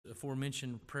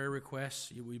aforementioned prayer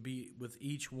requests. You would be with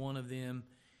each one of them,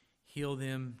 heal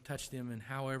them, touch them, and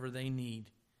however they need.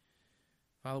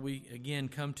 Father, we again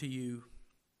come to you,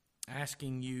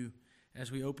 asking you,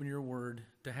 as we open your word,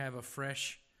 to have a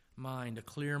fresh mind, a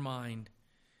clear mind.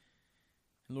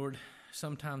 Lord,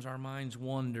 sometimes our minds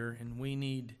wander, and we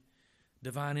need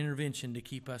divine intervention to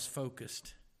keep us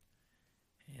focused.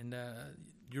 And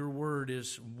your word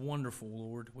is wonderful,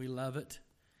 Lord. We love it,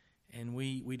 and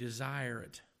we desire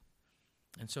it.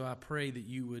 And so I pray that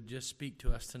you would just speak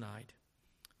to us tonight.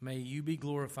 May you be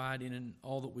glorified in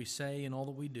all that we say and all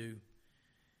that we do.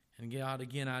 And God,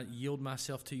 again, I yield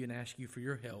myself to you and ask you for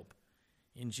your help.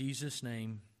 In Jesus'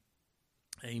 name,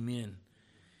 amen.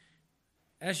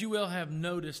 As you will have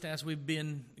noticed as we've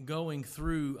been going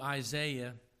through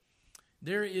Isaiah,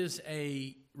 there is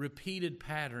a repeated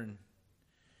pattern.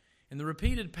 And the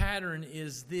repeated pattern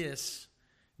is this,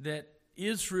 that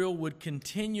Israel would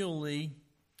continually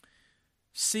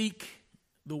seek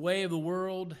the way of the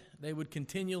world. They would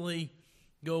continually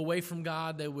go away from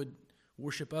God. They would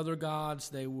worship other gods.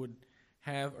 They would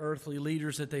have earthly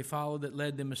leaders that they followed that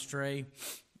led them astray.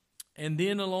 And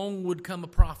then along would come a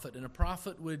prophet, and a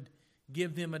prophet would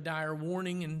give them a dire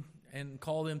warning and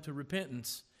call them to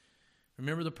repentance.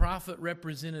 Remember, the prophet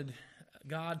represented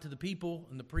God to the people,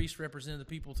 and the priest represented the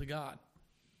people to God.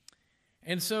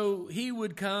 And so he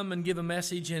would come and give a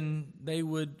message, and they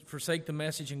would forsake the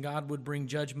message, and God would bring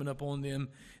judgment upon them.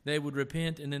 They would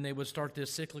repent, and then they would start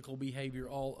this cyclical behavior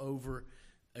all over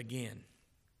again.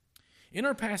 In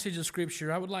our passage of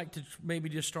Scripture, I would like to maybe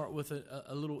just start with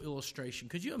a little illustration.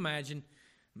 Could you imagine,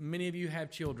 many of you have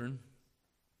children,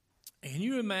 and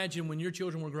you imagine when your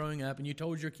children were growing up and you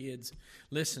told your kids,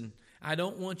 listen, I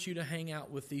don't want you to hang out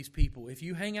with these people. If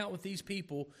you hang out with these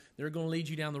people, they're going to lead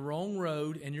you down the wrong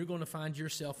road and you're going to find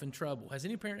yourself in trouble. Has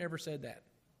any parent ever said that?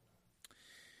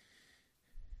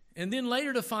 And then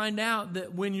later to find out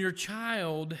that when your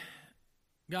child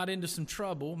got into some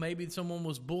trouble, maybe someone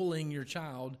was bullying your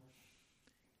child,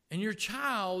 and your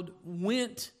child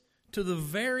went to the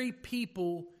very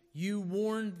people you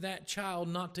warned that child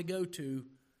not to go to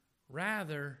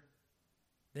rather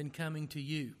than coming to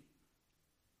you.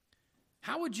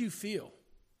 How would you feel?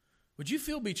 Would you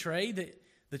feel betrayed that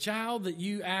the child that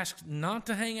you asked not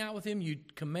to hang out with him, you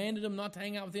commanded them not to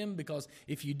hang out with him because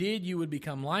if you did, you would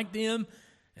become like them,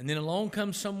 and then along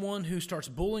comes someone who starts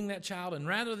bullying that child, and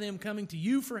rather than coming to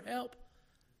you for help,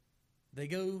 they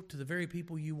go to the very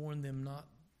people you warned them not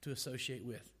to associate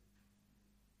with?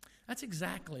 That's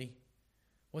exactly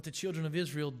what the children of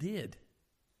Israel did.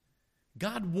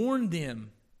 God warned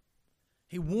them.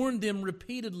 He warned them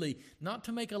repeatedly not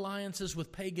to make alliances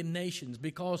with pagan nations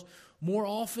because more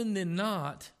often than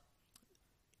not,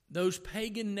 those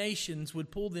pagan nations would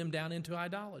pull them down into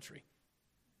idolatry.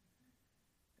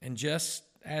 And just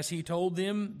as he told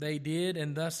them, they did,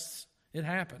 and thus it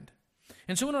happened.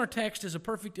 And so in our text is a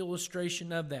perfect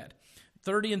illustration of that.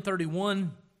 30 and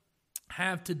 31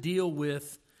 have to deal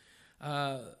with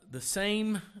the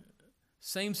same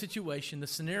situation, the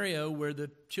scenario where the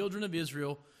children of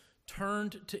Israel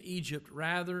turned to Egypt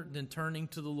rather than turning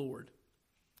to the Lord.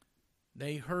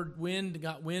 They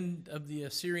got wind of the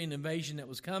Assyrian invasion that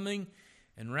was coming,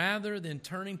 and rather than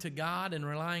turning to God and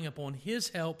relying upon His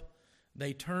help,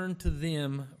 they turned to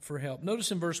them for help.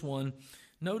 Notice in verse 1,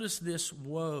 notice this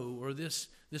woe, or this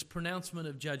pronouncement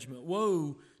of judgment.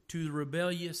 Woe to the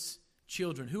rebellious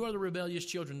children. Who are the rebellious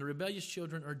children? The rebellious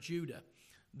children are Judah,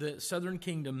 the southern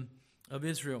kingdom of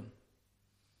Israel.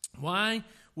 Why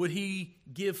would he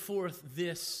give forth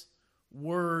this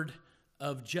word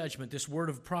of judgment, this word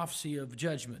of prophecy of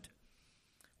judgment?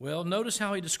 Well, notice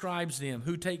how he describes them,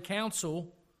 who take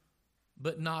counsel,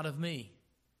 but not of me.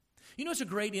 You know, it's a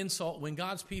great insult when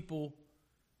God's people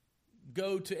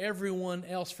go to everyone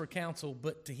else for counsel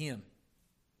but to him.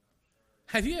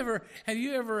 Have you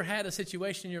ever had a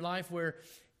situation in your life where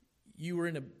you were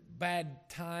in a bad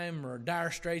time or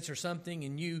dire straits or something,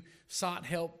 and you sought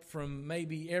help from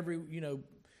maybe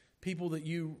people that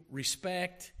you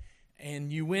respect,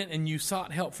 and you went and you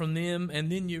sought help from them,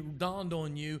 and then you dawned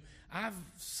on you, I've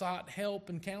sought help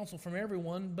and counsel from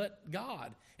everyone but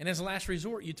God. And as a last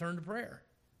resort, you turn to prayer.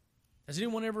 Has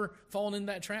anyone ever fallen in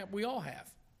that trap? We all have.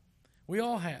 We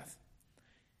all have.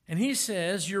 And he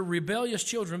says, you're rebellious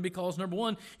children because, number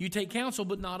one, you take counsel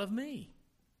but not of me.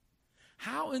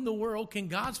 How in the world can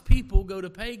God's people go to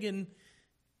pagan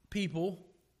people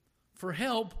for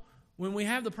help when we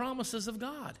have the promises of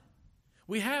God?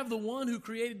 We have the one who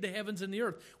created the heavens and the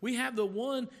earth. We have the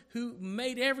one who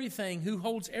made everything, who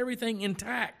holds everything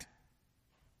intact.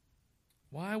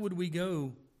 Why would we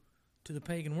go to the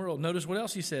pagan world? Notice what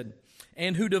else he said.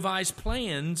 And who devise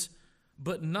plans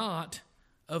but not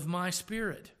of my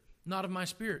spirit. Not of my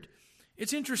spirit.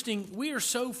 It's interesting, we are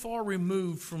so far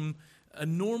removed from a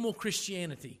normal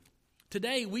Christianity.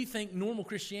 Today, we think normal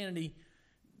Christianity,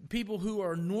 people who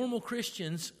are normal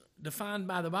Christians, defined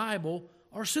by the Bible,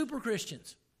 are super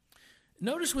Christians.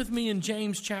 Notice with me in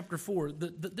James chapter 4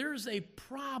 that there's a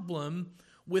problem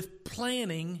with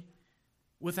planning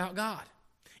without God.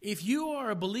 If you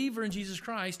are a believer in Jesus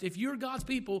Christ, if you're God's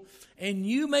people and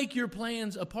you make your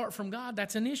plans apart from God,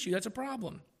 that's an issue. That's a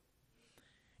problem.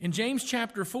 In James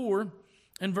chapter 4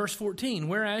 and verse 14,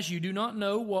 whereas you do not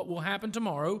know what will happen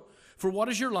tomorrow, for what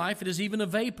is your life? It is even a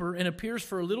vapor and appears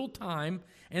for a little time,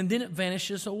 and then it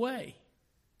vanishes away.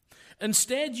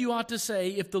 Instead, you ought to say,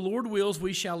 if the Lord wills,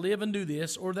 we shall live and do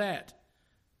this or that.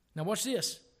 Now watch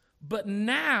this. But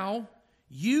now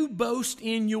you boast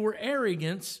in your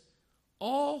arrogance.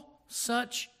 All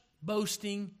such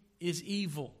boasting is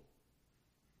evil.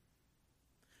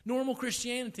 Normal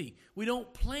Christianity, we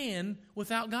don't plan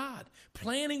without God.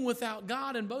 Planning without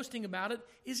God and boasting about it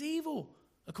is evil,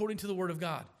 according to the Word of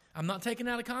God. I'm not taking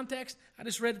it out of context. I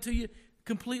just read it to you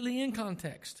completely in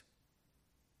context.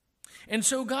 And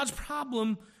so God's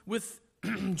problem with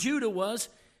Judah was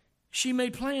she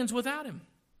made plans without him.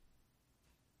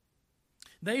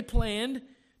 They planned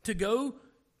to go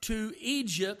to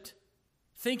Egypt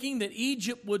thinking that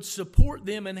Egypt would support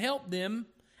them and help them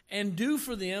and do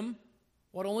for them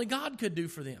what only God could do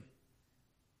for them.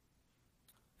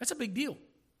 That's a big deal.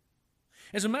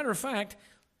 As a matter of fact,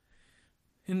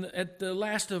 at the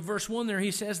last of verse 1 there,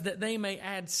 he says that they may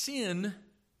add sin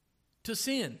to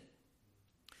sin.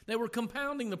 They were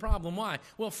compounding the problem. Why?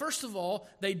 Well, first of all,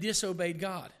 they disobeyed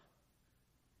God.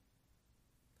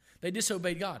 They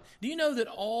disobeyed God. Do you know that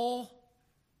all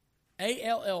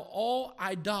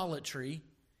idolatry,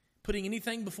 putting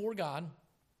anything before God,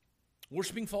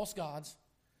 worshiping false gods,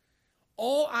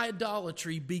 all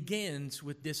idolatry begins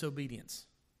with disobedience.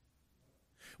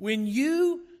 When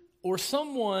you or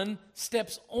someone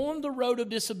steps on the road of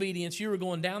disobedience, you are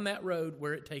going down that road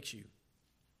where it takes you.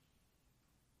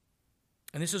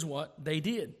 And this is what they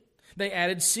did. They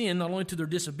added sin not only to their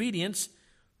disobedience,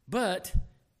 but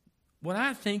what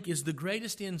I think is the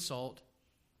greatest insult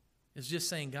is just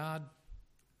saying, God,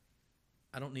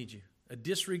 I don't need you. A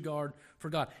disregard for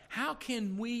God. How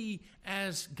can we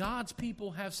as God's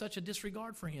people have such a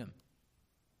disregard for Him?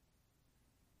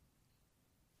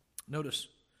 Notice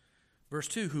verse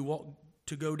 2, who walked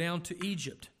to go down to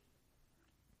Egypt,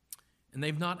 and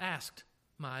they've not asked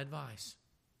my advice.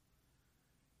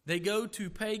 They go to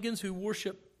pagans who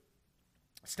worship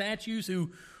statues,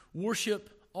 who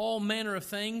worship all manner of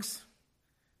things,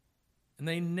 and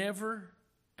they never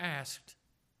asked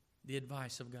the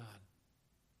advice of God.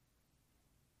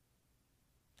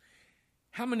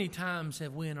 How many times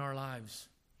have we in our lives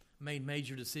made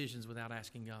major decisions without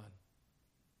asking God?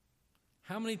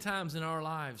 How many times in our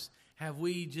lives have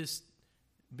we just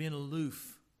been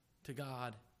aloof to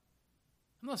God?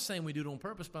 I'm not saying we do it on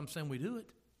purpose, but I'm saying we do it.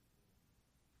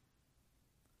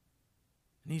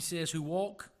 And he says, who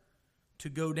walk to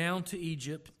go down to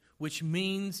Egypt, which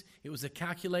means it was a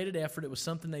calculated effort. It was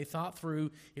something they thought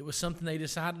through. It was something they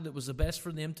decided it was the best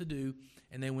for them to do,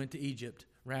 and they went to Egypt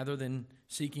rather than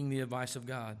seeking the advice of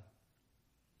God.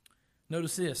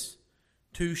 Notice this,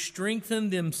 to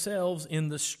strengthen themselves in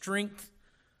the strength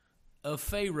of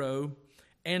Pharaoh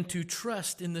and to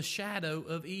trust in the shadow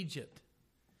of Egypt.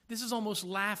 This is almost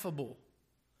laughable.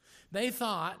 They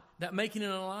thought that making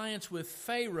an alliance with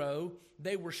Pharaoh,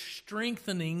 they were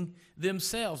strengthening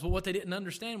themselves. But what they didn't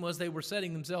understand was they were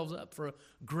setting themselves up for a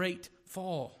great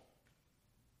fall.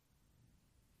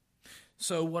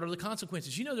 So what are the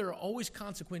consequences? You know there are always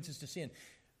consequences to sin.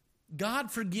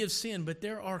 God forgives sin, but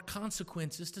there are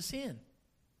consequences to sin.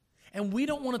 And we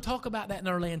don't want to talk about that in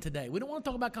our land today. We don't want to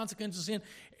talk about consequences of sin.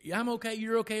 I'm okay,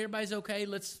 you're okay, everybody's okay.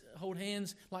 Let's hold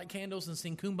hands, light candles, and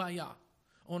sing Kumbaya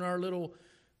on our little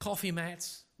coffee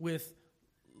mats with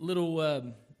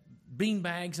little bean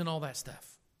bags and all that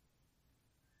stuff.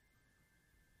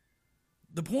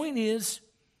 The point is,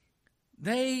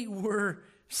 they were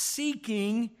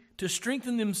seeking to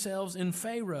strengthen themselves in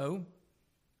Pharaoh,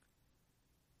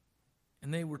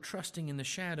 and they were trusting in the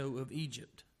shadow of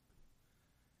Egypt.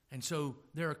 And so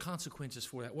there are consequences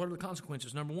for that. What are the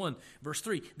consequences? Number 1, verse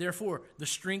 3, therefore the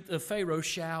strength of Pharaoh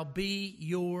shall be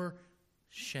your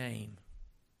shame.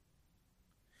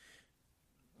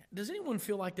 Does anyone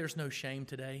feel like there's no shame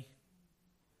today?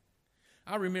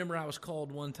 I remember I was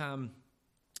called one time.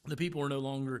 The people are no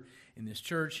longer in this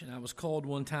church, and I was called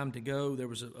one time to go. There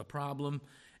was a problem,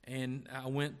 and I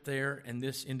went there, and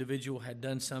this individual had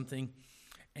done something,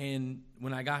 And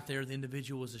when I got there, the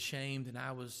individual was ashamed, and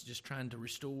I was just trying to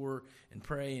restore and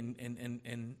pray.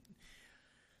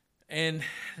 And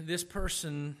this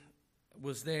person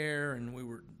was there, and we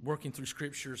were working through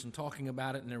scriptures and talking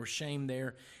about it, and there was shame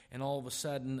there. And all of a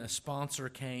sudden, a sponsor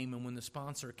came, and when the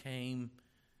sponsor came,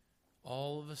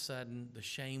 all of a sudden, the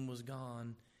shame was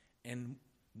gone, and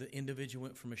the individual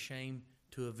went from a shame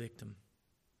to a victim.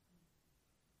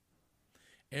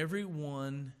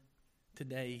 Everyone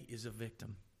today is a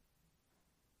victim.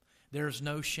 There's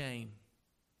no shame.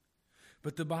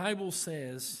 But the Bible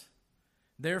says,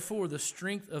 therefore the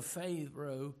strength of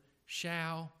Pharaoh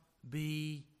shall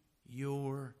be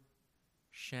your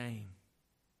shame.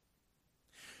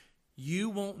 You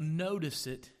won't notice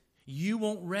it. You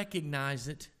won't recognize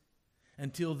it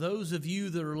until those of you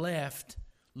that are left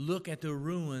look at the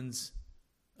ruins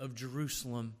of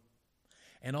Jerusalem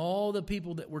and all the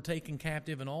people that were taken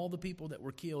captive and all the people that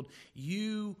were killed.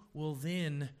 You will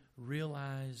then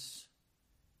realize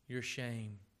your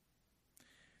shame.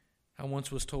 I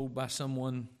once was told by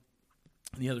someone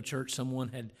in the other church, someone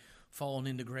had fallen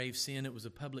into grave sin. It was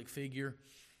a public figure,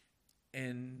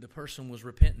 and the person was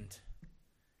repentant.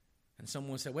 And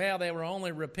someone said, well, they were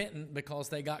only repentant because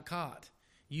they got caught.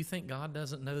 You think God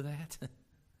doesn't know that?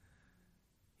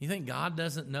 You think God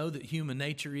doesn't know that human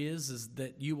nature is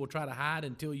that you will try to hide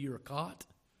until you're caught?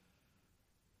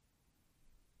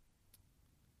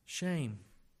 Shame.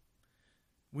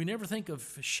 We never think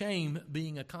of shame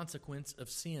being a consequence of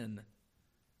sin.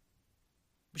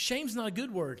 But shame's not a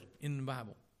good word in the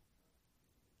Bible.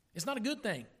 It's not a good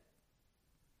thing.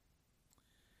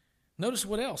 Notice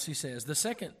what else he says. The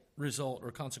second result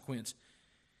or consequence.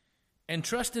 And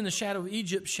trust in the shadow of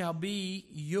Egypt shall be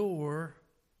your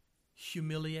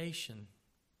humiliation.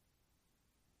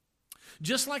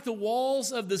 Just like the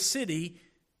walls of the city,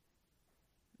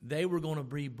 they were going to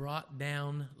be brought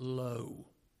down low.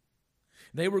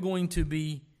 They were going to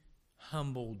be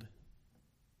humbled.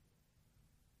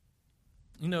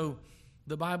 You know,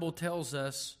 the Bible tells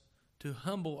us to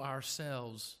humble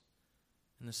ourselves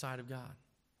in the sight of God.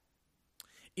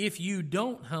 If you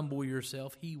don't humble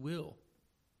yourself, He will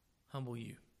humble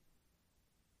you.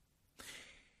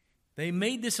 They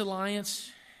made this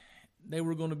alliance. They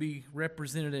were going to be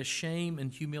represented as shame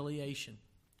and humiliation.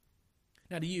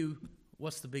 Now to you,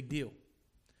 what's the big deal?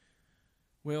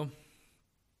 Well,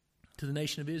 to the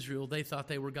nation of Israel, they thought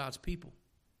they were God's people.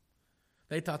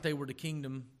 They thought they were the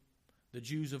kingdom, the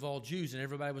Jews of all Jews, and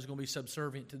everybody was going to be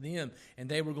subservient to them, and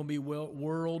they were going to be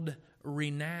world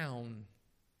renowned.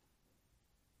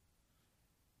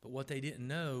 But what they didn't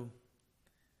know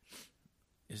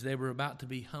is they were about to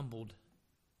be humbled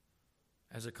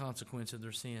as a consequence of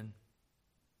their sin.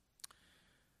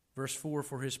 Verse 4,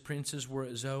 for his princes were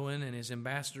at Zoan, and his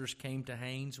ambassadors came to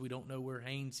Hanes. We don't know where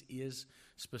Hanes is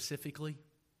specifically,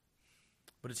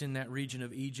 but it's in that region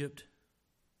of Egypt,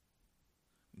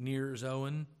 near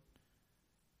Zoan.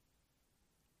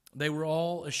 They were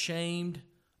all ashamed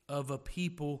of a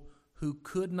people who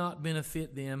could not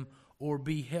benefit them or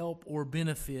be help or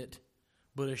benefit,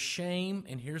 but a shame,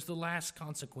 and here's the last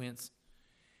consequence,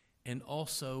 and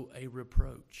also a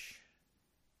reproach.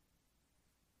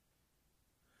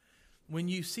 When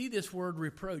you see this word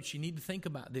reproach, you need to think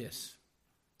about this.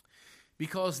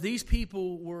 Because these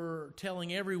people were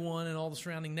telling everyone in all the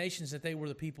surrounding nations that they were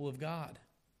the people of God.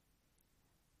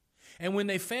 And when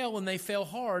they fell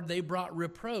hard, they brought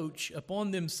reproach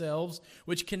upon themselves,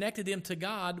 which connected them to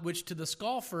God, which to the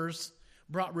scoffers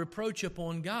brought reproach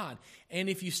upon God. And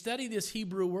if you study this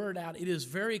Hebrew word out, it is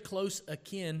very close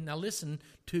akin, now listen,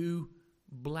 to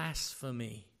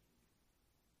blasphemy.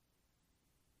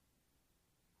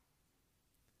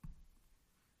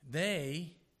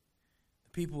 They,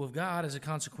 the people of God, as a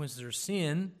consequence of their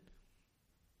sin,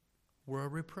 were a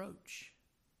reproach,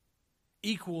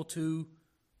 equal to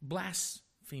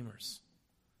blasphemers.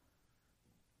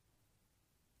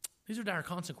 These are dire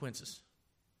consequences.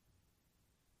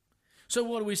 So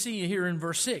what do we see here in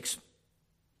verse 6?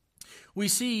 We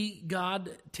see God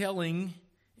telling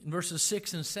in verses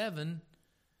 6 and 7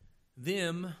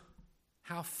 them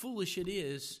how foolish it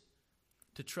is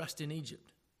to trust in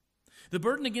Egypt. The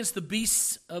burden against the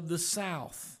beasts of the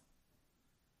south,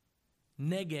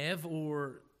 Negev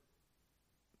or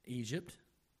Egypt,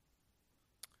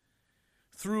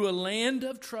 through a land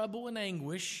of trouble and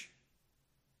anguish.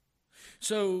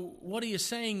 So what he is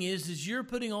saying is you're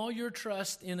putting all your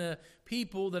trust in a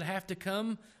people that have to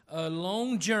come a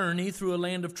long journey through a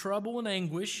land of trouble and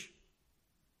anguish,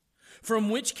 from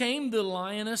which came the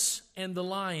lioness and the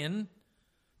lion,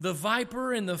 the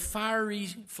viper and the fiery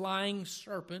flying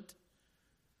serpent.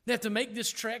 They have to make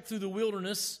this trek through the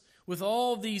wilderness with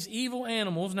all these evil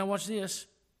animals. Now watch this.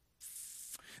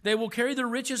 They will carry their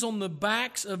riches on the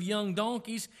backs of young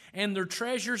donkeys and their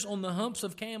treasures on the humps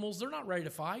of camels. They're not ready to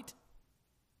fight.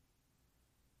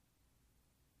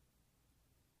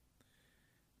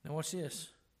 Now watch this.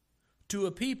 To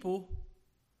a people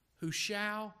who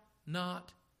shall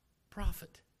not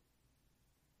profit.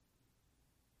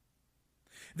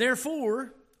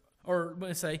 Therefore, or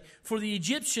let's say, for the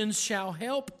Egyptians shall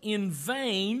help in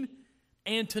vain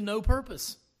and to no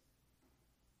purpose.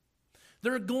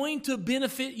 They're going to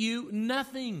benefit you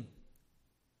nothing.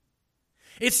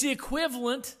 It's the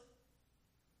equivalent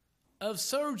of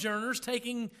sojourners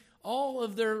taking all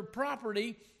of their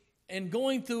property and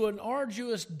going through an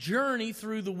arduous journey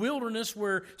through the wilderness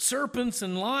where serpents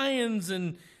and lions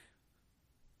and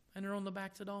they're on the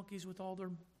backs of donkeys with all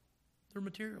their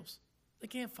materials. They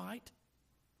can't fight.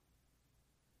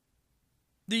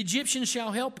 The Egyptians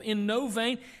shall help in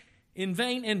vain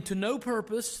and to no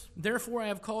purpose. Therefore I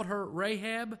have called her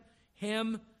Rahab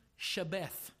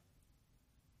Hem-Shabeth.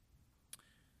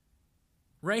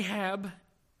 Rahab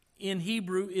in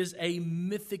Hebrew is a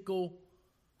mythical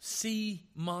sea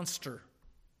monster.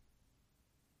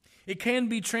 It can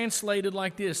be translated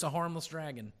like this, a harmless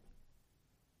dragon.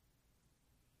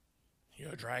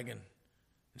 A dragon,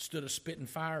 instead of spitting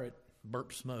fire, it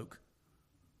burps smoke.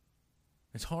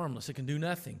 It's harmless. It can do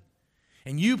nothing.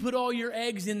 And you put all your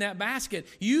eggs in that basket.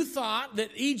 You thought that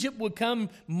Egypt would come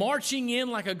marching in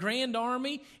like a grand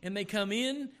army, and they come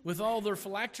in with all their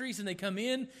phylacteries, and they come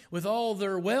in with all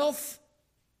their wealth,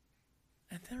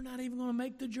 and they're not even going to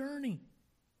make the journey.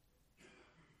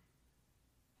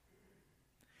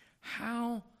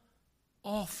 How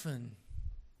often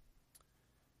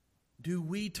do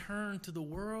we turn to the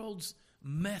world's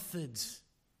methods,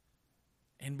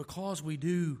 and because we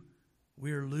do,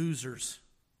 we're losers?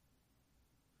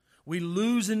 We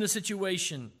lose in the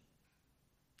situation.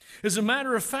 As a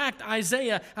matter of fact,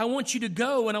 Isaiah, I want you to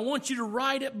go and I want you to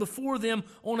write it before them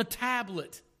on a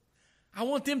tablet. I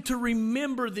want them to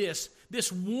remember this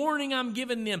warning I'm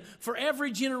giving them for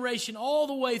every generation all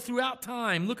the way throughout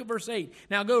time. Look at verse 8.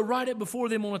 Now go write it before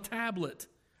them on a tablet,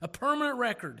 a permanent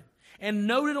record, and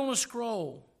note it on a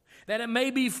scroll, that it may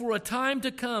be for a time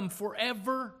to come,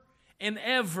 forever and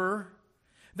ever,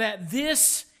 that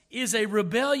this is a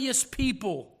rebellious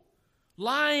people,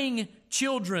 lying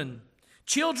children,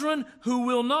 children who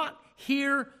will not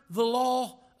hear the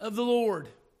law of the Lord.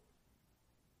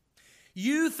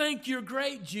 You think you're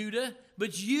great, Judah,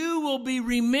 but you will be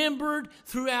remembered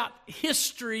throughout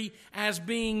history as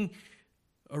being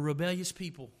a rebellious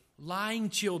people, lying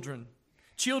children,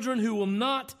 children who will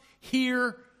not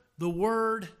hear the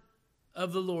word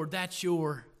of the Lord. That's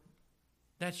your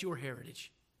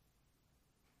heritage.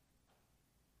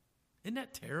 Isn't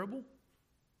that terrible?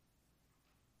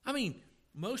 I mean,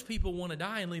 most people want to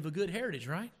die and leave a good heritage,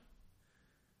 right?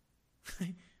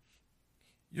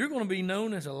 You're going to be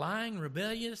known as a lying,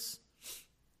 rebellious,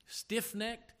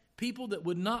 stiff-necked people that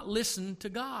would not listen to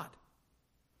God.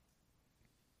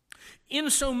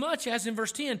 Insomuch as in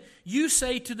verse 10, you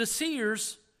say to the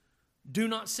seers, do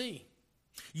not see.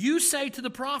 You say to the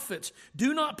prophets,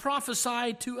 do not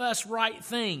prophesy to us right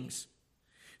things.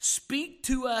 Speak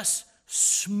to us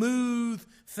smooth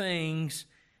things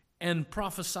and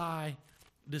prophesy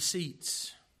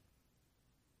deceits.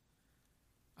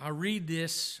 I read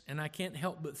this and I can't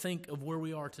help but think of where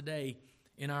we are today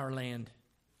in our land.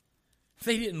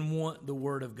 They didn't want the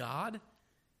Word of God.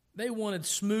 They wanted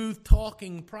smooth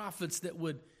talking prophets that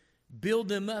would build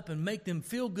them up and make them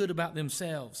feel good about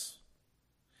themselves.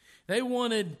 They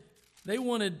wanted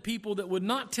people that would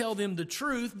not tell them the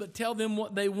truth, but tell them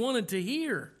what they wanted to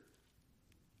hear.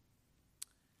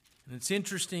 And it's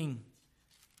interesting,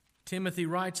 Timothy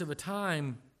writes of a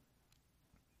time,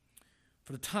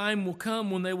 for the time will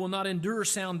come when they will not endure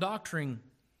sound doctrine,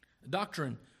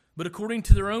 but according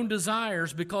to their own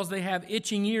desires, because they have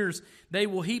itching ears, they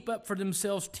will heap up for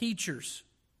themselves teachers.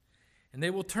 And they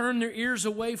will turn their ears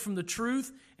away from the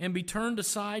truth and be turned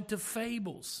aside to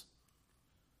fables.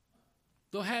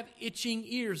 They'll have itching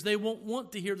ears. They won't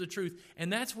want to hear the truth.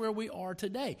 And that's where we are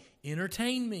today.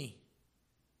 Entertain me.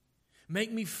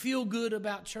 Make me feel good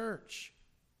about church.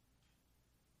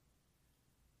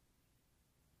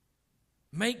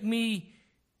 Make me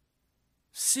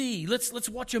see. Let's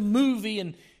watch a movie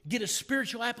and get a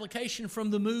spiritual application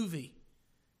from the movie.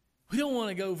 We don't want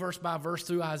to go verse by verse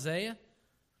through Isaiah.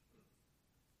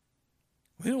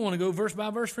 We don't want to go verse by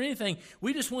verse for anything.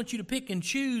 We just want you to pick and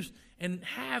choose and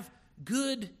have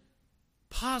good,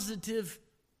 positive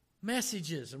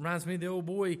messages. It reminds me of the old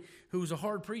boy who was a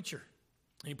hard preacher.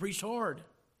 He preached hard.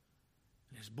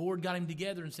 And his board got him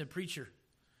together and said, "Preacher,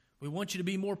 we want you to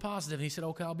be more positive." And he said,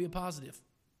 "Okay, I'll be a positive."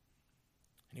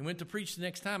 And he went to preach the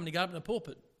next time, and he got up in the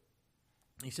pulpit.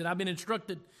 He said, I've been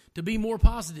instructed to be more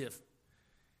positive.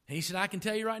 And he said, I can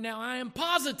tell you right now, I am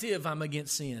positive I'm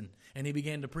against sin. And he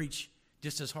began to preach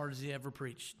just as hard as he ever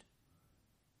preached.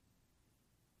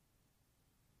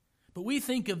 But we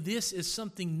think of this as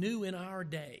something new in our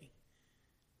day.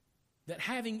 That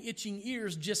having itching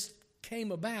ears just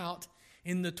came about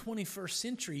in the 21st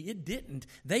century. It didn't.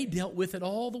 They dealt with it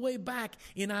all the way back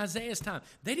in Isaiah's time.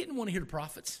 They didn't want to hear the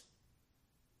prophets.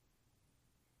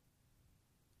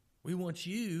 We want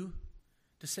you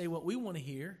to say what we want to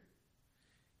hear,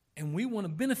 and we want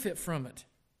to benefit from it.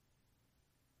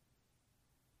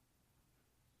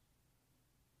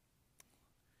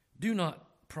 Do not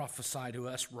prophesy to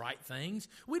us right things.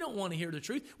 We don't want to hear the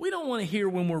truth. We don't want to hear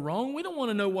when we're wrong. We don't want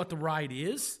to know what the right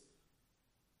is.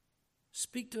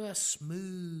 Speak to us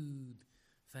smooth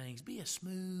things. Be a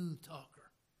smooth talker.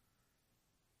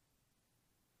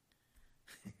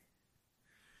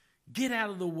 Get out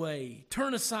of the way.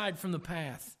 Turn aside from the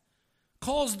path.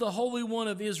 Cause the Holy One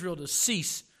of Israel to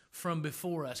cease from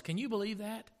before us. Can you believe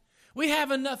that? We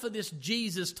have enough of this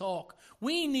Jesus talk.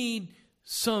 We need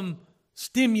some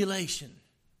stimulation.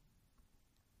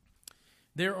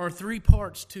 There are 3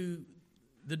 parts to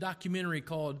the documentary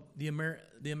called The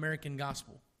American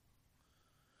Gospel.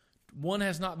 1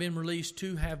 has not been released,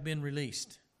 2 have been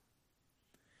released.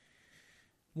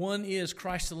 1 is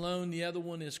Christ alone, the other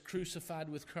one is Crucified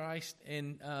with Christ.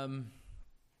 And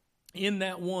in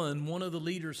that one of the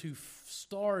leaders who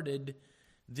started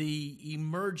the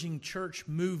emerging church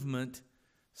movement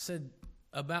said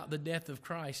about the death of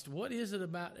Christ, what is it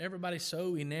about everybody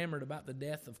so enamored about the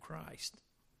death of Christ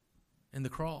and the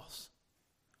cross?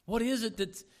 What is it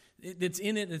that's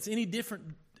in it that's any different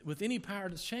with any power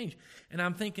that's changed? And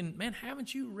I'm thinking, man,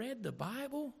 haven't you read the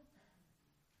Bible?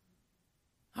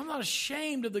 I'm not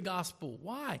ashamed of the gospel.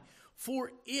 Why?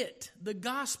 For it, the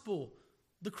gospel,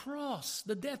 the cross,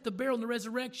 the death, the burial, and the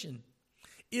resurrection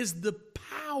is the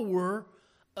power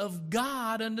of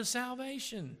God unto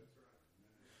salvation.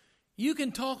 You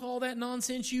can talk all that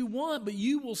nonsense you want, but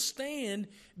you will stand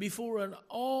before an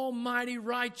almighty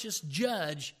righteous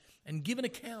judge and give an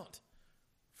account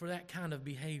for that kind of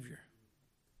behavior.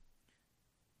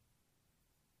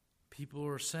 People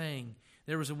are saying,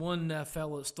 there was one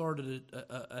fellow that started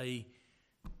a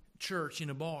church in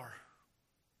a bar.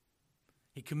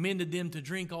 He commended them to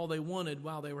drink all they wanted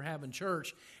while they were having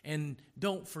church, and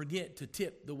don't forget to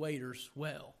tip the waiters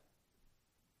well.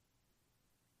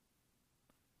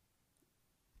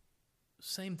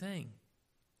 Same thing.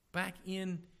 Back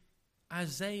in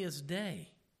Isaiah's day.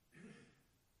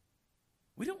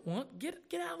 We don't want, get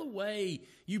out of the way,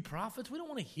 you prophets. We don't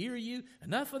want to hear you.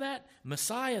 Enough of that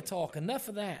Messiah talk. Enough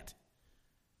of that.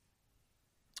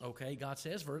 Okay, God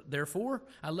says, therefore,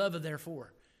 I love a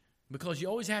therefore. Because you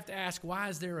always have to ask, why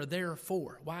is there a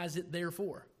therefore? Why is it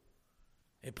therefore?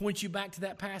 It points you back to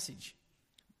that passage.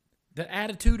 The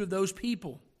attitude of those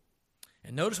people.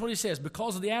 And notice what he says,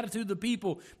 because of the attitude of the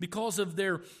people, because of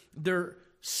their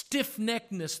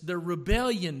stiff-neckedness, their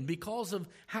rebellion, because of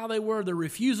how they were, their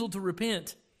refusal to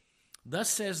repent, thus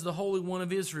says the Holy One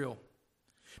of Israel,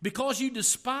 because you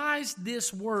despise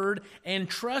this word and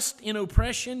trust in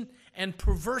oppression and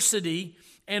perversity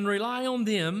and rely on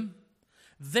them,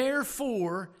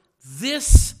 therefore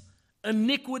this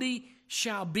iniquity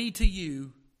shall be to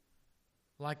you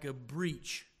like a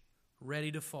breach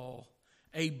ready to fall,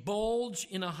 a bulge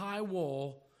in a high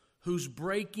wall whose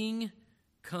breaking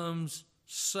comes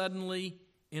suddenly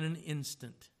in an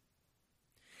instant.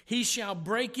 He shall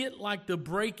break it like the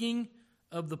breaking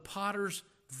of the potter's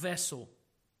vessel,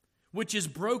 which is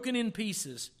broken in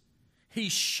pieces. He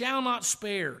shall not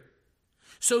spare.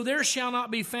 So there shall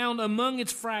not be found among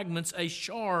its fragments a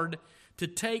shard to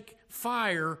take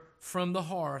fire from the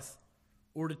hearth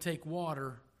or to take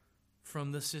water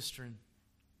from the cistern.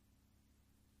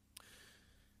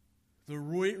 The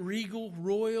regal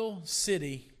royal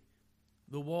city,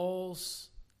 the walls,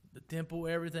 the temple,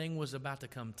 everything was about to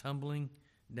come tumbling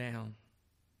down.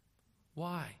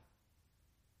 Why?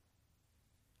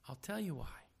 I'll tell you why.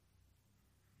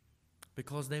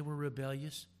 Because they were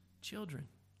rebellious children.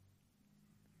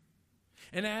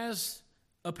 And as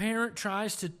a parent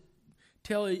tries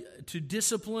to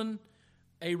discipline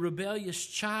a rebellious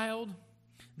child,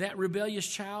 that rebellious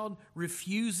child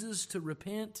refuses to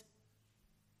repent,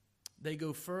 they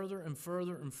go further and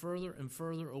further and further and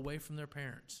further away from their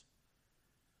parents.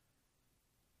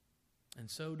 And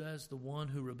so does the one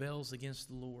who rebels against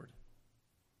the Lord.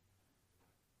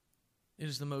 It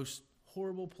is the most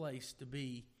horrible place to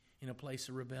be, in a place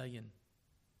of rebellion.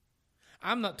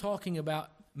 I'm not talking about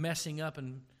messing up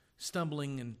and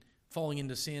stumbling and falling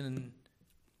into sin and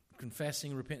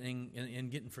confessing, repenting,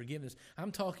 and getting forgiveness.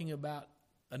 I'm talking about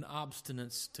an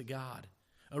obstinance to God,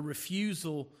 a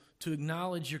refusal to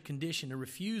acknowledge your condition, a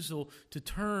refusal to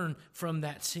turn from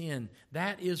that sin.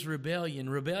 That is rebellion.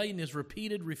 Rebellion is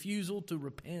repeated refusal to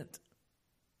repent.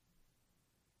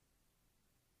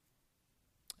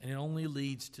 And it only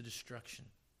leads to destruction.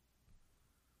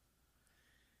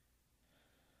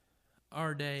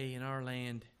 Our day in our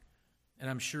land, and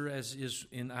I'm sure as is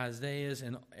in Isaiah's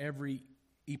and every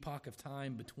epoch of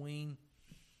time between,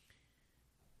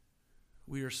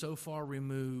 we are so far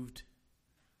removed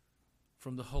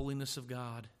from the holiness of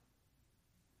God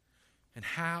and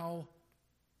how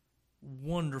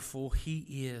wonderful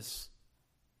He is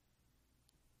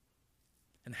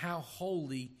and how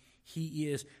holy He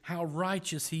is, how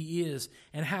righteous He is,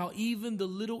 and how even the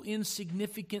little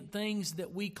insignificant things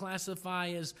that we classify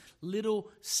as little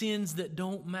sins that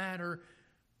don't matter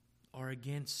are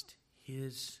against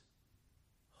His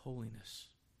holiness.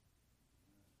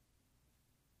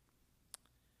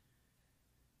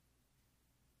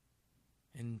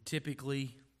 And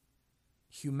typically,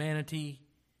 humanity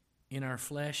in our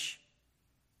flesh,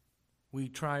 we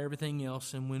try everything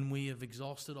else, and when we have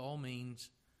exhausted all means,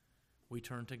 we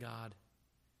turn to God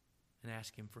and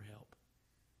ask Him for help.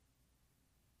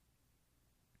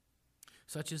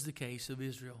 Such is the case of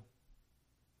Israel.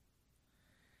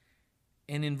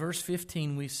 And in verse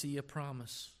 15, we see a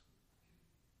promise.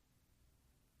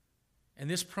 And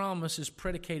this promise is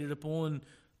predicated upon,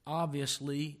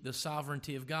 obviously, the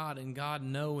sovereignty of God and God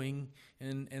knowing,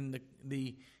 and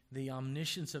the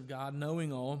omniscience of God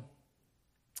knowing all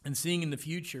and seeing in the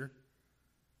future.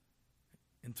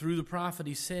 And through the prophet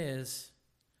he says,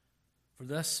 "For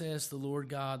thus says the Lord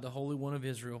God, the Holy One of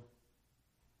Israel,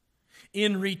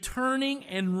 in returning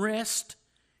and rest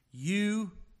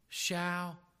you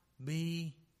shall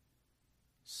be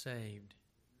saved."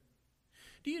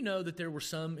 Do you know that there were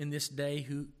some in this day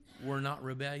who were not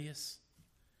rebellious?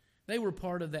 They were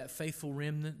part of that faithful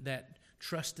remnant that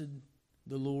trusted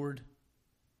the Lord,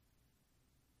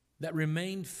 that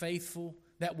remained faithful,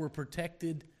 that were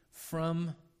protected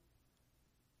from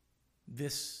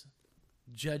this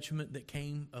judgment that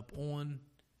came upon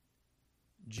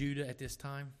Judah at this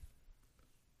time.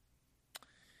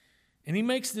 And he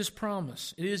makes this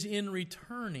promise. It is in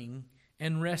returning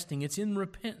and resting. It's in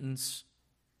repentance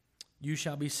you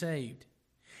shall be saved.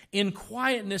 In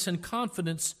quietness and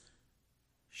confidence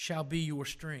shall be your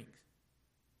strength.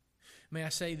 May I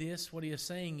say this? What he is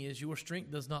saying is your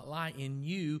strength does not lie in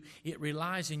you. It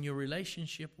relies in your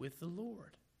relationship with the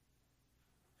Lord.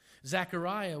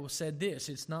 Zechariah said this,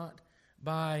 "It's not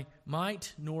by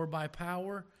might nor by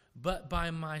power, but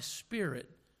by my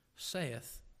Spirit,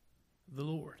 saith the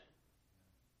Lord."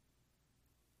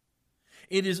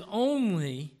 It is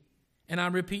only, and I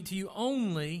repeat to you,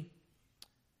 only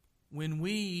when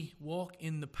we walk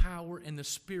in the power and the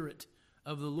Spirit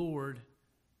of the Lord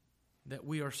that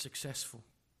we are successful.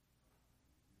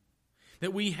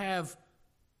 That we have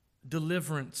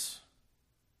deliverance.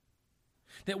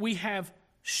 That we have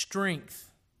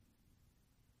strength.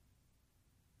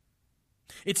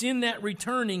 It's in that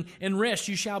returning and rest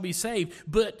you shall be saved,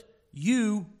 but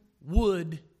you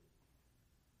would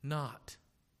not.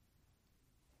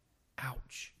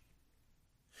 Ouch.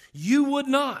 You would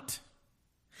not.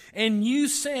 And you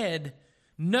said,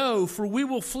 "No, for we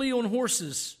will flee on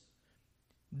horses.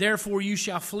 Therefore you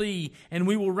shall flee, and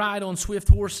we will ride on swift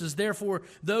horses. Therefore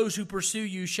those who pursue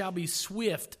you shall be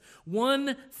swift.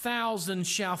 1,000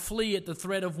 shall flee at the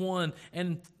threat of one,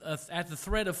 and at the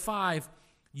threat of 5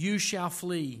 you shall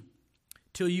flee,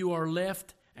 till you are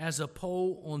left as a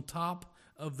pole on top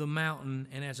of the mountain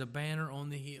and as a banner on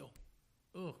the hill."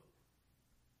 Ugh.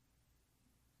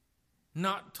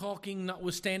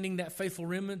 Notwithstanding that faithful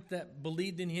remnant that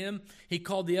believed in him, he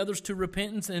called the others to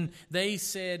repentance, and they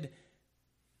said,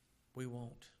 "We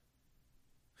won't."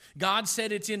 God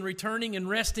said it's in returning and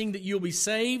resting that you'll be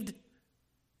saved.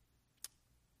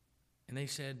 And they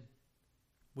said,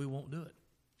 "We won't do it."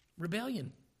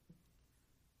 Rebellion.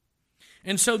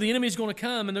 And so the enemy is going to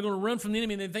come, and they're going to run from the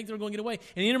enemy, and they think they're going to get away.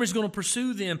 And the enemy is going to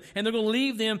pursue them, and they're going to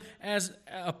leave them as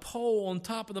a pole on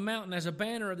top of the mountain, as a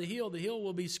banner of the hill. The hill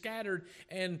will be scattered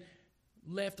and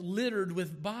left littered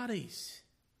with bodies.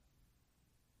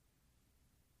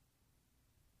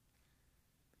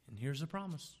 And here's the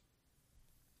promise.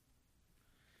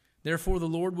 "Therefore the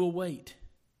Lord will wait,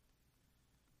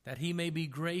 that he may be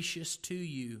gracious to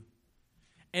you.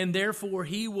 And therefore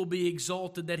he will be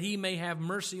exalted, that he may have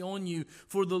mercy on you.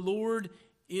 For the Lord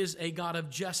is a God of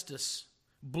justice.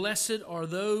 Blessed are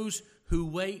those who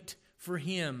wait for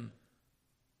him."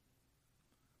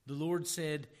 The Lord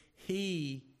said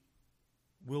he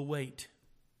will wait.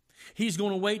 He's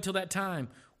going to wait till that time.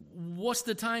 What's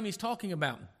the time he's talking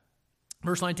about?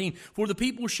 Verse 19, for the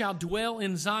people shall dwell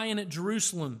in Zion at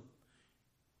Jerusalem.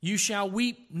 You shall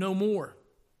weep no more.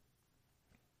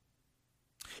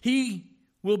 He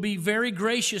will be very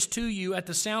gracious to you at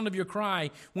the sound of your cry.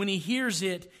 When he hears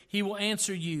it, he will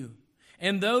answer you.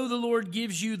 And though the Lord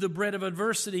gives you the bread of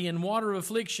adversity and water of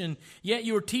affliction, yet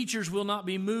your teachers will not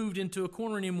be moved into a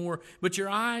corner anymore, but your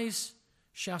eyes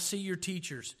shall see your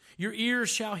teachers. Your ears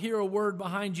shall hear a word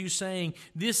behind you saying,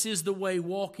 this is the way,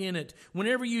 walk in it.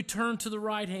 Whenever you turn to the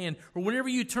right hand, or whenever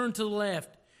you turn to the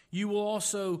left, you will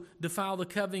also defile the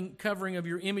covering of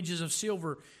your images of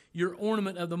silver, your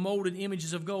ornament of the molded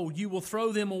images of gold. You will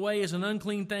throw them away as an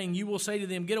unclean thing. You will say to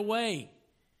them, get away.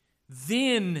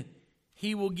 Then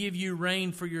he will give you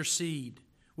rain for your seed,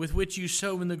 with which you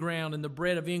sow in the ground, and the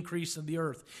bread of increase of the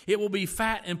earth. It will be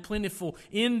fat and plentiful.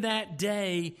 In that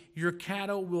day your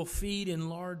cattle will feed in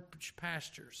large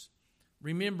pastures.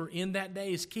 Remember, in that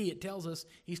day is key. It tells us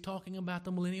he's talking about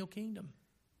the millennial kingdom.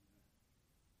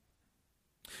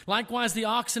 Likewise, the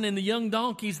oxen and the young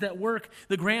donkeys that work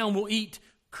the ground will eat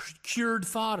cured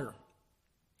fodder,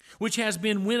 which has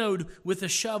been winnowed with a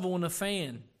shovel and a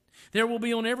fan. There will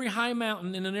be on every high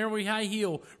mountain and on every high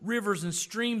hill rivers and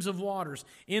streams of waters.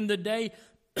 In the day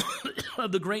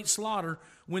of the great slaughter,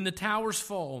 when the towers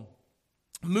fall,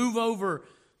 move over,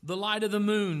 the light of the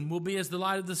moon will be as the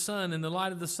light of the sun, and the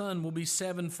light of the sun will be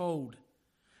sevenfold.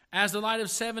 As the light of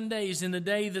 7 days in the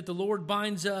day that the Lord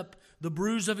binds up the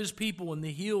bruise of his people and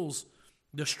the heals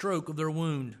the stroke of their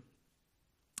wound.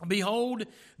 Behold,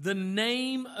 the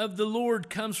name of the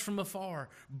Lord comes from afar,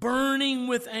 burning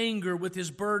with anger, with his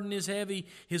burden is heavy,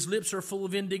 his lips are full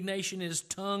of indignation, his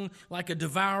tongue like a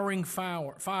devouring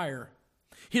fire.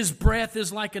 His breath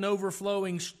is like an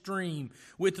overflowing stream,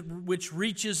 which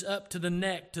reaches up to the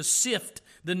neck to sift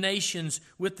the nations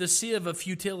with the sieve of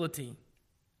futility.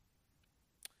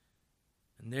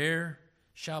 And there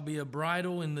shall be a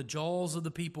bridle in the jaws of the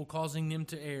people, causing them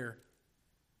to err.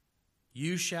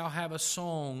 You shall have a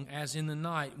song as in the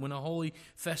night when a holy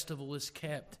festival is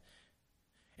kept,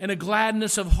 and a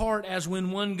gladness of heart as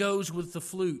when one goes with the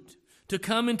flute, to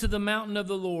come into the mountain of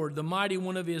the Lord, the mighty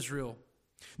one of Israel.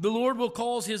 The Lord will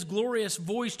cause his glorious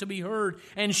voice to be heard,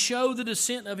 and show the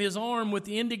descent of his arm with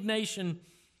the indignation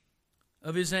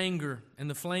of his anger, and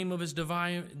the flame of his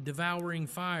devouring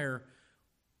fire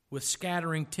with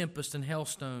scattering tempest and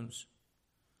hailstones.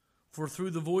 For through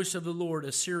the voice of the Lord,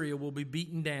 Assyria will be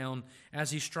beaten down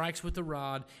as he strikes with the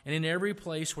rod, and in every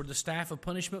place where the staff of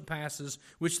punishment passes,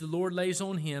 which the Lord lays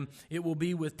on him, it will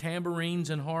be with tambourines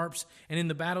and harps, and in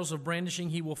the battles of brandishing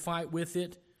he will fight with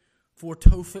it. For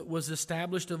Tophet was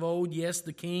established of old. Yes,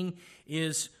 the king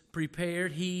is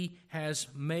prepared. He has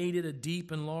made it a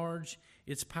deep and large.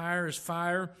 Its pyre is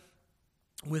fire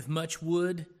with much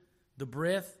wood. The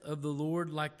breath of the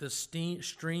Lord, like the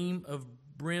stream of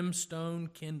brimstone,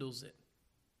 kindles it.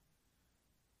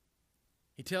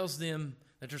 He tells them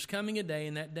that there's coming a day,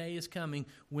 and that day is coming,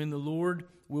 when the Lord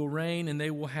will reign, and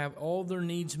they will have all their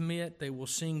needs met. They will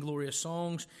sing glorious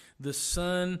songs. The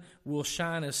sun will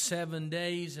shine as 7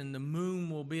 days, and the moon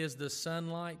will be as the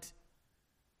sunlight.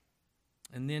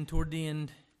 And then toward the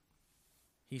end,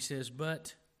 he says,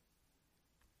 but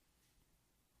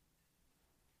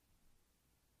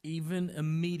even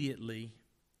immediately,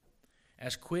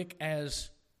 as quick as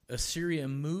Assyria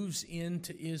moves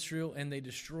into Israel and they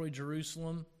destroy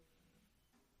Jerusalem,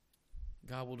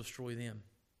 God will destroy them.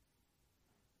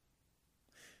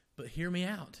 But hear me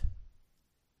out.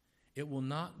 It will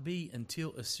not be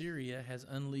until Assyria has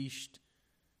unleashed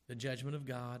the judgment of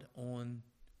God on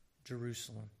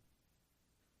Jerusalem.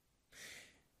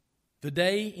 The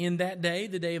day in that day,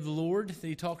 the day of the Lord that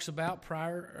he talks about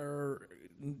prior or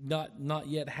not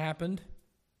yet happened,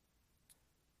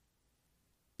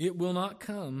 it will not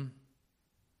come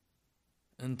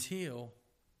until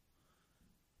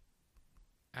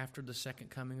after the second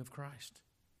coming of Christ.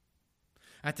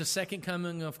 At the second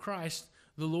coming of Christ,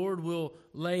 the Lord will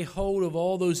lay hold of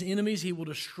all those enemies. He will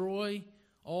destroy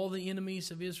all the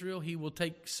enemies of Israel. He will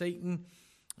take Satan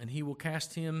and he will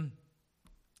cast him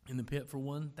in the pit for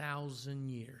 1,000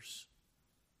 years.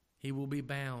 He will be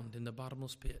bound in the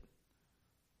bottomless pit.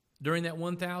 During that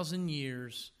 1,000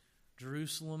 years,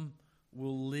 Jerusalem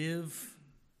will live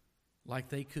like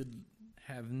they've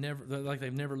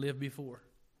never lived before.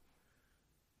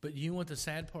 But you know what the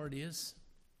sad part is?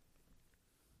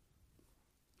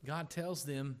 God tells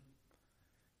them,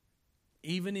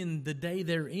 even in the day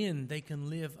they're in, they can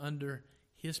live under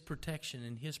his protection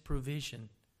and his provision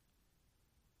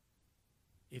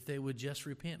if they would just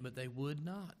repent, but they would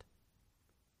not.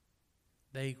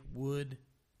 They would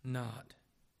not.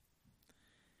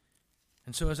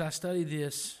 And so as I study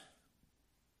this,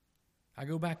 I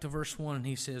go back to verse 1, and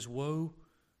he says, "Woe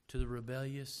to the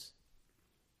rebellious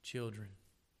children."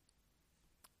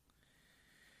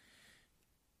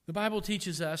 The Bible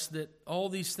teaches us that all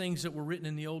these things that were written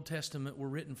in the Old Testament were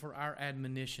written for our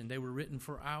admonition. They were written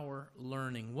for our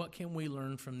learning. What can we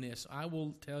learn from this? I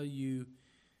will tell you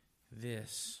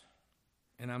this,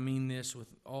 and I mean this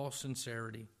with all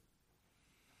sincerity.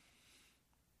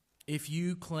 If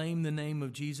you claim the name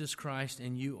of Jesus Christ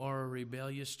and you are a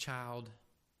rebellious child,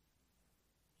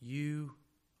 you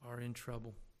are in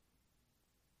trouble.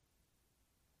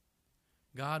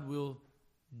 God will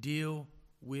deal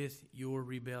with your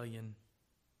rebellion.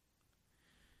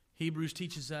 Hebrews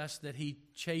teaches us that He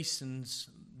chastens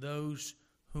those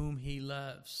whom He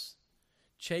loves.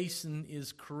 Chasten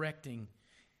is correcting.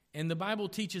 And the Bible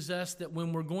teaches us that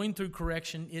when we're going through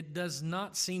correction, it does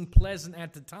not seem pleasant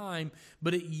at the time,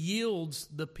 but it yields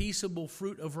the peaceable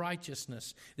fruit of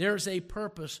righteousness. There's a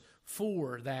purpose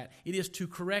for that. It is to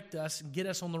correct us and get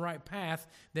us on the right path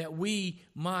that we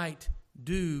might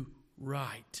do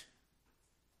right.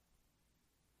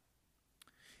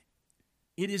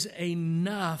 It is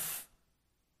enough.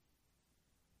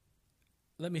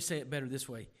 Let me say it better this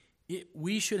way.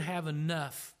 We should have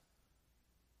enough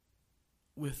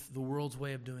with the world's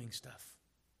way of doing stuff.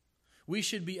 We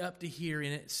should be up to here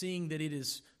in it, seeing that it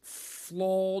is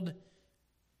flawed,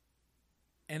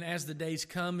 and as the days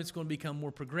come, it's going to become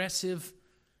more progressive,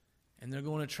 and they're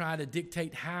going to try to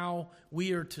dictate how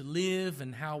we are to live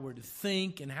and how we're to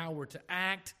think and how we're to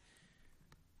act.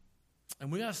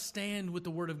 And we got to stand with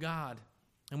the Word of God.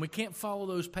 And we can't follow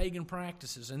those pagan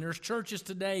practices. And there's churches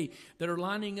today that are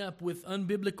lining up with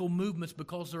unbiblical movements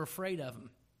because they're afraid of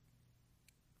them.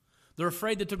 They're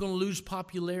afraid that they're going to lose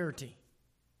popularity.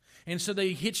 And so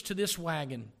they hitch to this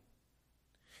wagon.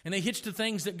 And they hitch to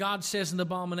things that God says an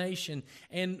abomination.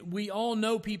 And we all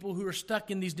know people who are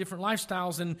stuck in these different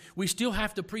lifestyles, and we still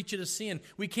have to preach it as sin.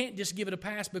 We can't just give it a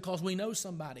pass because we know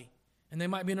somebody, and they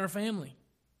might be in our family.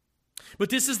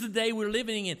 But this is the day we're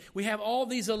living in. We have all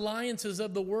these alliances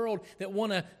of the world that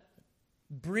want to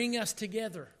bring us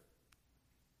together.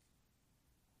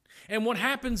 And what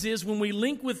happens is when we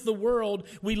link with the world,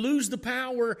 we lose the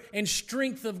power and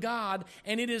strength of God,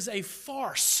 and it is a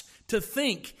farce to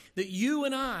think that you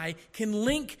and I can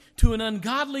link to an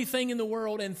ungodly thing in the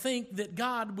world and think that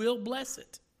God will bless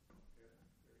it.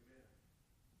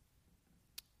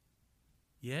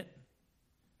 Yet,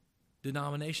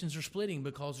 denominations are splitting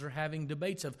because they're having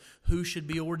debates of who should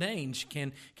be ordained.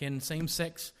 Can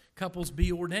same-sex couples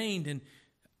be ordained? And,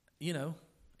 you know,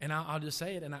 and I'll just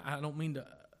say it, and I don't mean to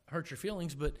hurt your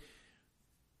feelings, but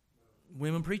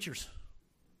women preachers.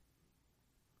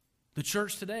 The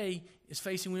church today is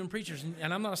facing women preachers.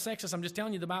 And I'm not a sexist. I'm just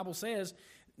telling you the Bible says,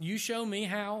 you show me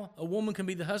how a woman can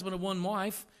be the husband of one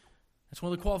wife. That's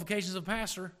one of the qualifications of a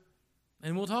pastor.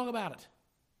 And we'll talk about it.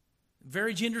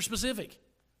 Very gender specific.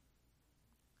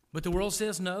 But the world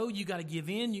says, no, you got to give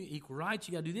in, you equal rights,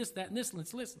 you got to do this, that, and this.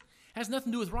 Listen. It has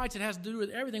nothing to do with rights. It has to do with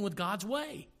everything with God's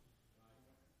way.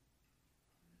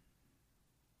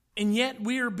 And yet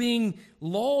we are being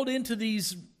lulled into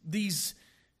these,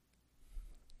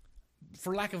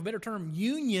 for lack of a better term,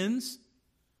 unions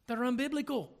that are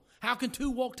unbiblical. How can two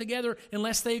walk together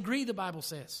unless they agree, the Bible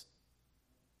says?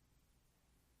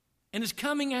 And it's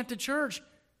coming at the church.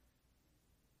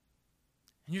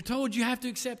 And you're told you have to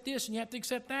accept this and you have to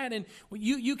accept that. And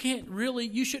you can't really,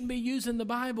 you shouldn't be using the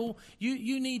Bible.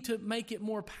 You need to make it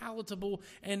more palatable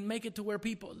and make it to where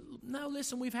people, no,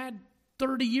 listen, we've had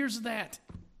 30 years of that.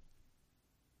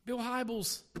 Bill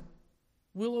Hybels,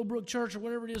 Willowbrook Church or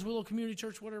whatever it is, Willow Community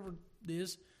Church, whatever it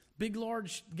is, big,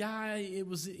 large guy, it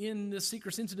was in the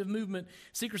seeker-sensitive movement.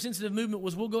 Seeker-sensitive movement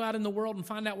was we'll go out in the world and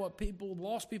find out what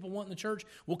lost people want in the church.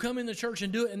 We'll come in the church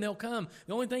and do it, and they'll come.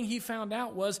 The only thing he found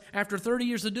out was, after 30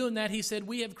 years of doing that, he said,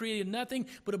 we have created nothing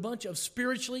but a bunch of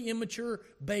spiritually immature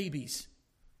babies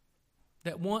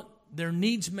that want their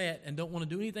needs met and don't want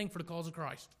to do anything for the cause of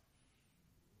Christ.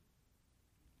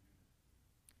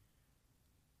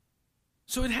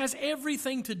 So it has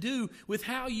everything to do with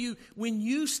how when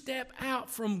you step out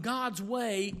from God's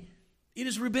way, it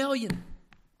is rebellion.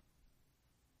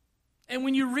 And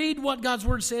when you read what God's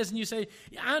Word says and you say,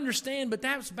 I understand, but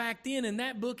that's back then and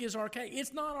that book is archaic.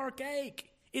 It's not archaic.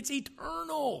 It's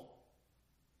eternal.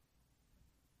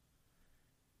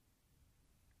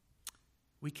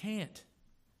 We can't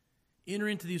enter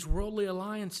into these worldly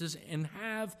alliances and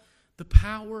have the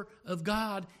power of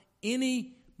God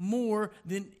any more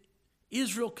than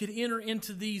Israel could enter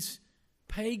into these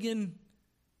pagan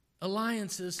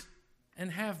alliances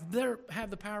and have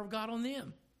the power of God on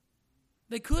them.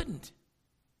 They couldn't.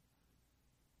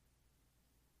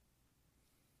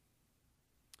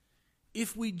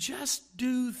 if we just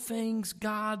do things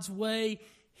God's way,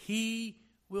 He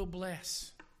will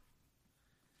bless.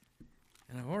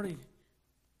 And I've already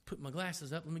put my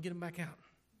glasses up. Let me get them back out.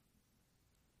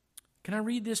 Can I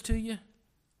read this to you?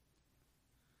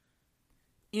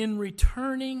 In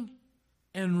returning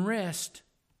and rest,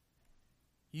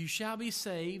 you shall be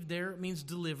saved. There it means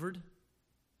delivered.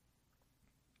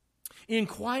 In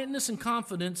quietness and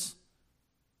confidence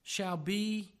shall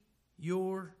be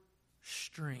your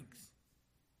strength.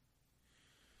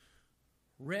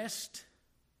 Rest,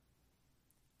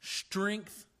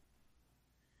 strength,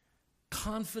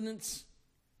 confidence,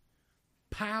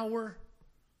 power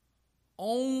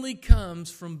only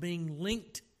comes from being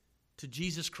linked to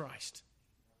Jesus Christ,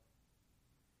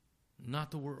 not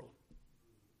the world.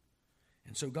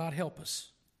 And so God help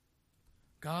us.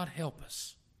 God help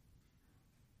us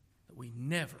that we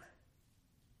never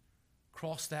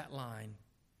cross that line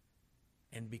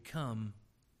and become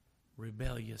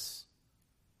rebellious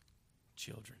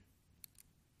children.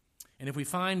 And if we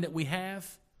find that we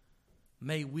have,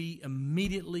 may we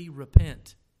immediately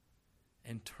repent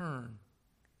and turn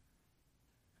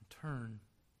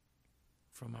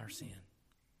from our sin.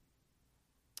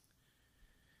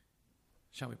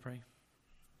 Shall we pray?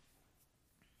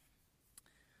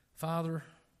 Father,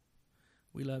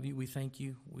 we love you. We thank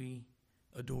you. We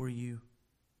adore you.